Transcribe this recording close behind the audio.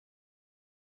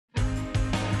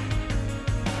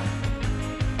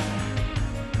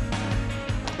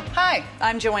Hi,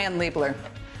 I'm JoAnne Liebeler.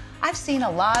 I've seen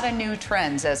a lot of new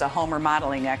trends as a home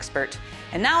remodeling expert,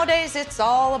 and nowadays it's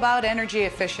all about energy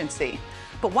efficiency.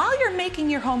 But while you're making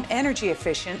your home energy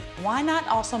efficient, why not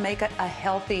also make it a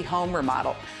healthy home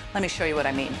remodel? Let me show you what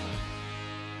I mean.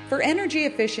 For energy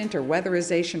efficient or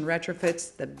weatherization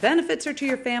retrofits, the benefits are to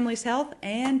your family's health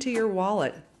and to your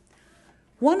wallet.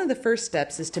 One of the first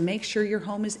steps is to make sure your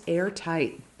home is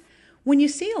airtight. When you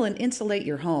seal and insulate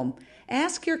your home,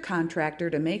 ask your contractor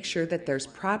to make sure that there's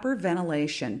proper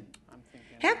ventilation.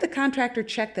 Have the contractor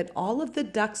check that all of the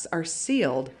ducts are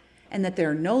sealed and that there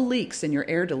are no leaks in your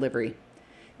air delivery.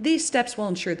 These steps will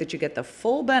ensure that you get the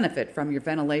full benefit from your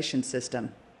ventilation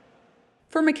system.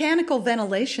 For mechanical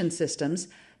ventilation systems,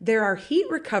 there are heat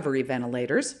recovery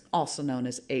ventilators, also known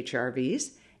as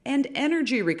HRVs, and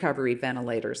energy recovery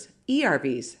ventilators,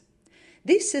 ERVs.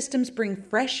 These systems bring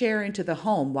fresh air into the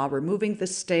home while removing the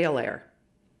stale air.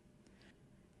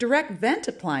 Direct vent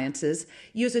appliances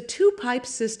use a two-pipe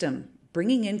system,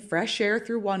 bringing in fresh air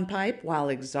through one pipe while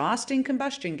exhausting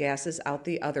combustion gases out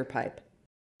the other pipe.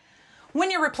 When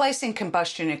you're replacing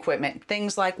combustion equipment,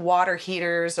 things like water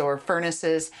heaters or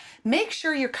furnaces, make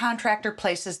sure your contractor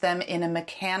places them in a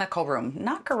mechanical room,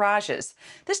 not garages.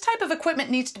 This type of equipment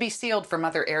needs to be sealed from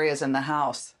other areas in the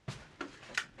house.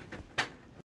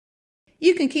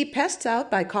 You can keep pests out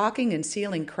by caulking and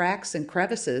sealing cracks and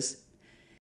crevices.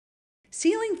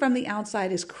 Sealing from the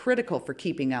outside is critical for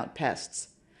keeping out pests.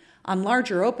 On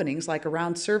larger openings, like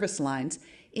around service lines,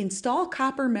 install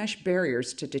copper mesh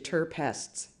barriers to deter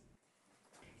pests.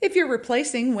 If you're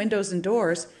replacing windows and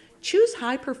doors, choose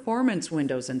high-performance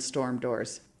windows and storm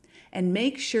doors. And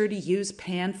make sure to use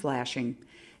pan flashing.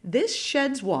 This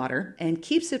sheds water and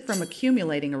keeps it from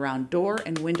accumulating around door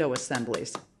and window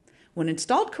assemblies. When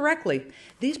installed correctly,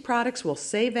 these products will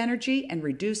save energy and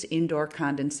reduce indoor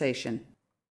condensation.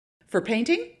 For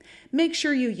painting, make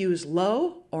sure you use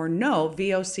low or no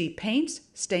VOC paints,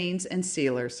 stains, and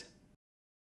sealers.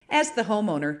 As the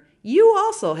homeowner, you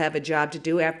also have a job to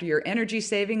do after your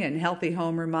energy-saving and healthy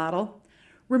home remodel.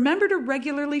 Remember to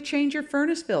regularly change your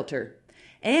furnace filter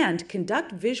and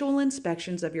conduct visual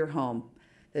inspections of your home.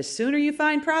 The sooner you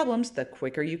find problems, the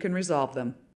quicker you can resolve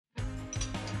them.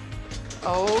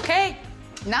 Okay,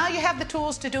 now you have the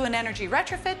tools to do an energy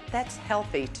retrofit that's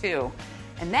healthy too.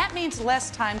 And that means less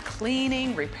time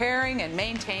cleaning, repairing, and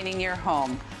maintaining your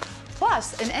home.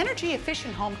 Plus, an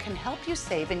energy-efficient home can help you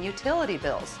save in utility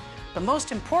bills. But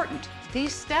most important,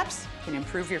 these steps can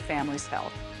improve your family's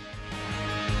health.